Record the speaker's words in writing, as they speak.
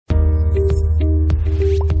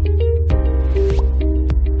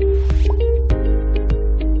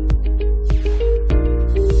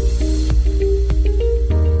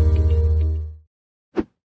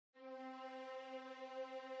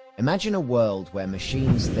Imagine a world where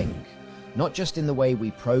machines think, not just in the way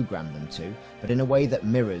we program them to, but in a way that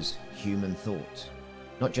mirrors human thought.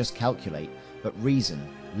 Not just calculate, but reason,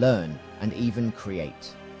 learn, and even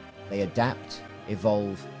create. They adapt,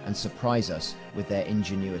 evolve, and surprise us with their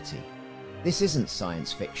ingenuity. This isn't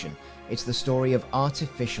science fiction, it's the story of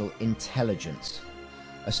artificial intelligence.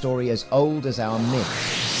 A story as old as our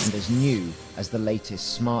myths and as new as the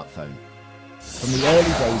latest smartphone. From the early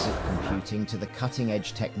days of computing to the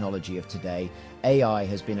cutting-edge technology of today, AI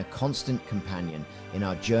has been a constant companion in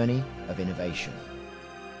our journey of innovation.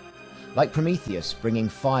 Like Prometheus bringing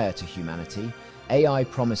fire to humanity, AI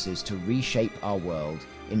promises to reshape our world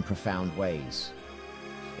in profound ways.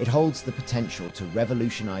 It holds the potential to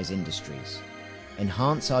revolutionize industries,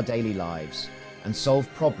 enhance our daily lives, and solve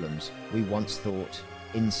problems we once thought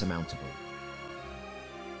insurmountable.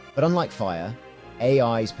 But unlike fire,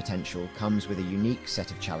 AI's potential comes with a unique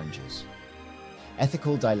set of challenges.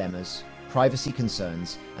 Ethical dilemmas, privacy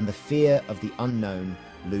concerns, and the fear of the unknown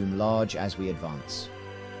loom large as we advance.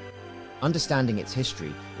 Understanding its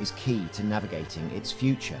history is key to navigating its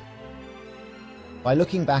future. By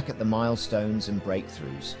looking back at the milestones and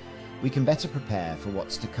breakthroughs, we can better prepare for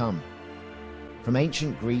what's to come. From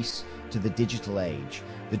ancient Greece to the digital age,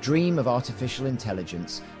 the dream of artificial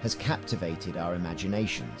intelligence has captivated our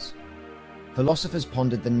imaginations. Philosophers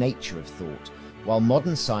pondered the nature of thought, while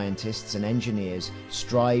modern scientists and engineers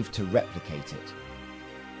strive to replicate it.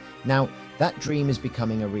 Now, that dream is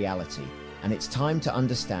becoming a reality, and it's time to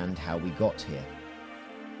understand how we got here.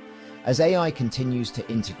 As AI continues to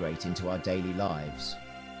integrate into our daily lives,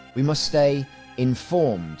 we must stay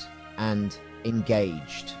informed and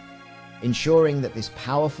engaged, ensuring that this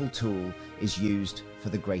powerful tool is used for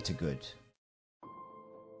the greater good.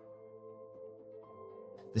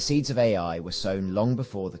 The seeds of AI were sown long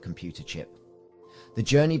before the computer chip. The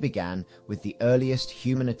journey began with the earliest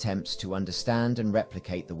human attempts to understand and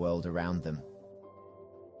replicate the world around them.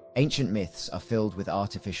 Ancient myths are filled with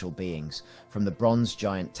artificial beings, from the bronze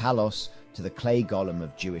giant Talos to the clay golem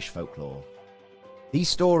of Jewish folklore. These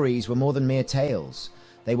stories were more than mere tales.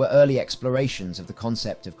 They were early explorations of the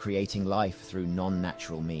concept of creating life through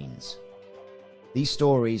non-natural means. These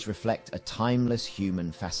stories reflect a timeless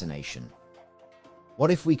human fascination. What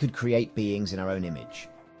if we could create beings in our own image,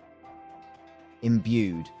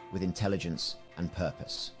 imbued with intelligence and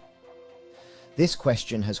purpose? This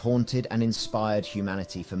question has haunted and inspired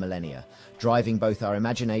humanity for millennia, driving both our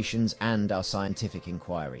imaginations and our scientific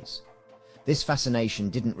inquiries. This fascination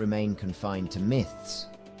didn't remain confined to myths.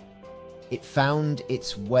 It found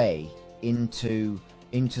its way into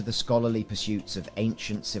the scholarly pursuits of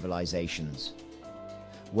ancient civilizations,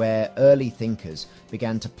 where early thinkers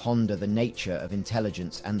began to ponder the nature of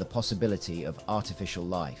intelligence and the possibility of artificial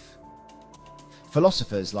life.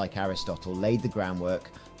 Philosophers like Aristotle laid the groundwork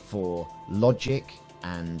for logic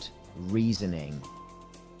and reasoning,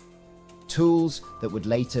 tools that would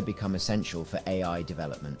later become essential for AI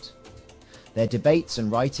development. Their debates and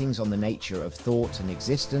writings on the nature of thought and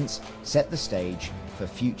existence set the stage for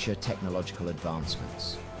future technological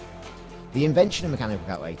advancements. The invention of mechanical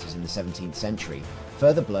calculators in the 17th century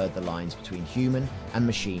further blurred the lines between human and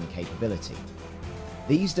machine capability.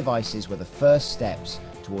 These devices were the first steps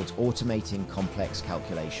towards automating complex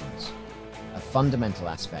calculations, a fundamental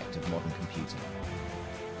aspect of modern computing.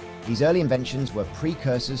 These early inventions were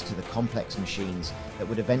precursors to the complex machines that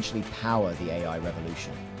would eventually power the AI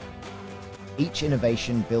revolution. Each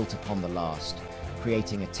innovation built upon the last,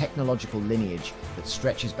 creating a technological lineage that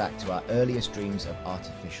stretches back to our earliest dreams of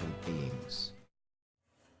artificial beings.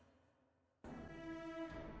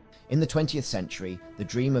 In the 20th century, the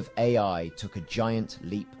dream of AI took a giant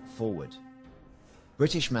leap forward.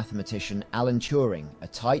 British mathematician Alan Turing, a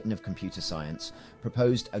titan of computer science,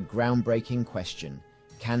 proposed a groundbreaking question: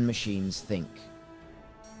 can machines think?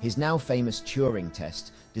 His now famous Turing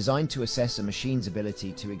test, designed to assess a machine's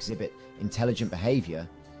ability to exhibit intelligent behavior,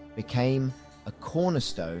 became a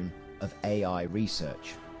cornerstone of AI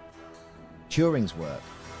research. Turing's work,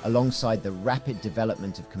 alongside the rapid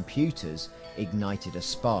development of computers, ignited a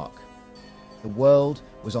spark. The world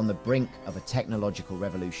was on the brink of a technological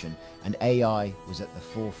revolution, and AI was at the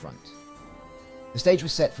forefront. The stage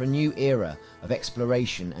was set for a new era of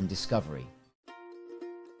exploration and discovery.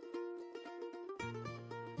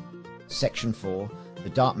 Section 4, the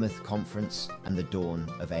Dartmouth Conference and the Dawn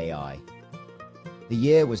of AI. The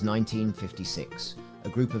year was 1956. A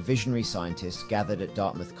group of visionary scientists gathered at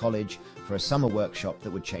Dartmouth College for a summer workshop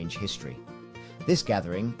that would change history. This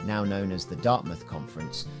gathering, now known as the Dartmouth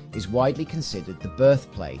Conference, is widely considered the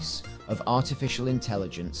birthplace of artificial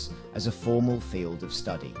intelligence as a formal field of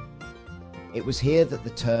study. It was here that the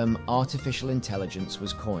term artificial intelligence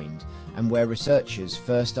was coined, and where researchers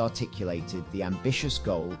first articulated the ambitious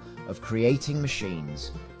goal of creating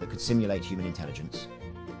machines that could simulate human intelligence.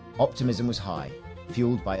 Optimism was high,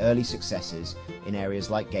 fueled by early successes in areas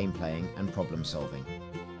like game playing and problem solving.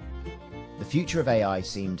 The future of AI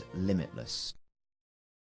seemed limitless.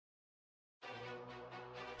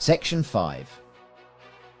 Section 5.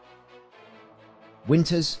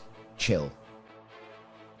 Winters, chill.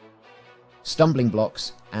 Stumbling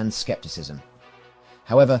blocks and skepticism.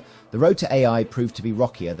 However, the road to AI proved to be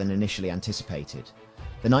rockier than initially anticipated.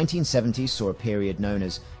 The 1970s saw a period known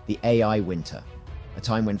as the AI winter, a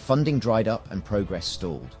time when funding dried up and progress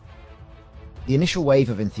stalled. The initial wave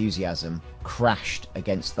of enthusiasm crashed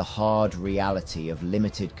against the hard reality of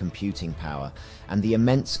limited computing power and the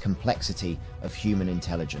immense complexity of human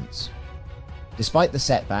intelligence. Despite the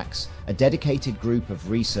setbacks, a dedicated group of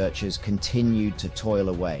researchers continued to toil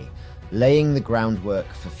away, laying the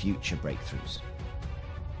groundwork for future breakthroughs.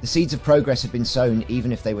 The seeds of progress had been sown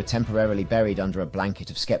even if they were temporarily buried under a blanket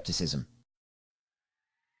of skepticism.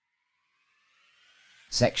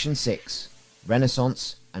 Section 6.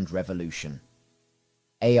 Renaissance and Revolution.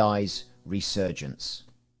 AI's Resurgence.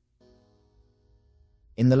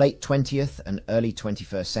 In the late 20th and early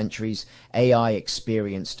 21st centuries, AI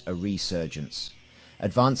experienced a resurgence.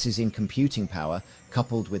 Advances in computing power,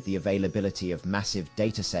 coupled with the availability of massive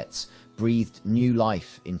datasets, breathed new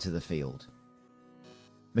life into the field.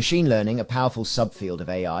 Machine learning, a powerful subfield of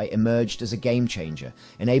AI, emerged as a game changer,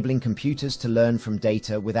 enabling computers to learn from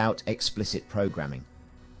data without explicit programming.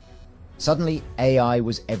 Suddenly, AI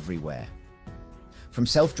was everywhere. From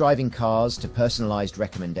self-driving cars to personalized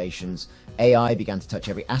recommendations, AI began to touch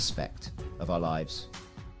every aspect of our lives.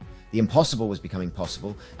 The impossible was becoming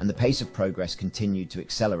possible, and the pace of progress continued to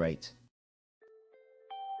accelerate.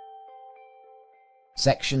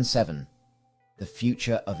 Section 7. The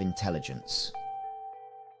Future of Intelligence.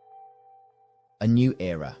 A new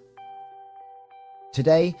era.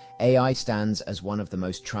 Today, AI stands as one of the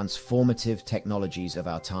most transformative technologies of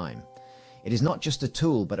our time. It is not just a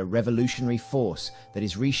tool, but a revolutionary force that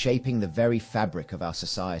is reshaping the very fabric of our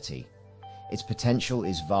society. Its potential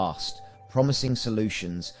is vast, promising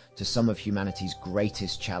solutions to some of humanity's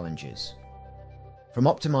greatest challenges. From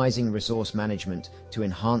optimizing resource management to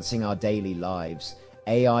enhancing our daily lives,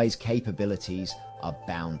 AI's capabilities are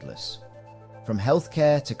boundless. From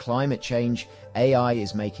healthcare to climate change, AI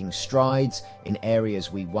is making strides in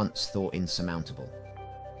areas we once thought insurmountable.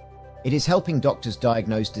 It is helping doctors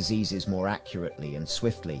diagnose diseases more accurately and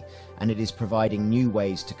swiftly, and it is providing new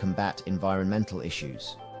ways to combat environmental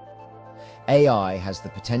issues. AI has the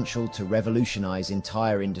potential to revolutionize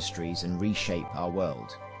entire industries and reshape our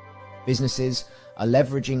world. Businesses are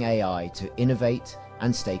leveraging AI to innovate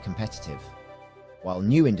and stay competitive, while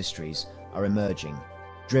new industries are emerging,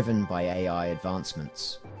 driven by AI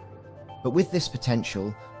advancements. But with this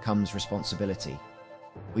potential comes responsibility.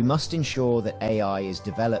 We must ensure that AI is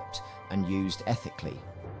developed and used ethically,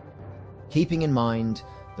 keeping in mind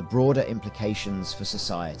the broader implications for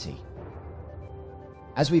society.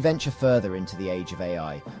 As we venture further into the age of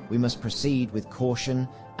AI, we must proceed with caution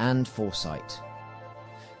and foresight.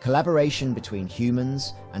 Collaboration between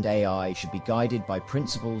humans and AI should be guided by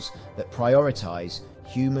principles that prioritize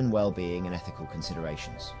human well-being and ethical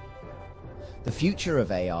considerations. The future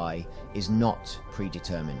of AI is not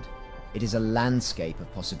predetermined. It is a landscape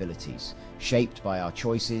of possibilities, shaped by our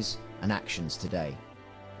choices and actions today.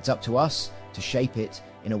 It's up to us to shape it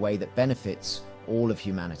in a way that benefits all of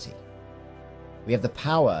humanity. We have the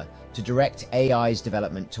power to direct AI's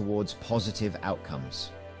development towards positive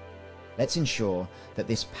outcomes. Let's ensure that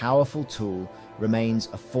this powerful tool remains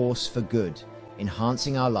a force for good,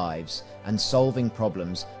 enhancing our lives and solving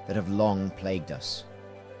problems that have long plagued us.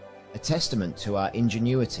 A testament to our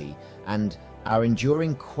ingenuity and our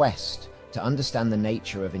enduring quest to understand the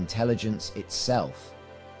nature of intelligence itself,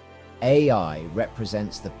 AI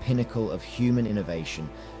represents the pinnacle of human innovation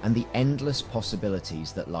and the endless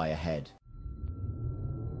possibilities that lie ahead.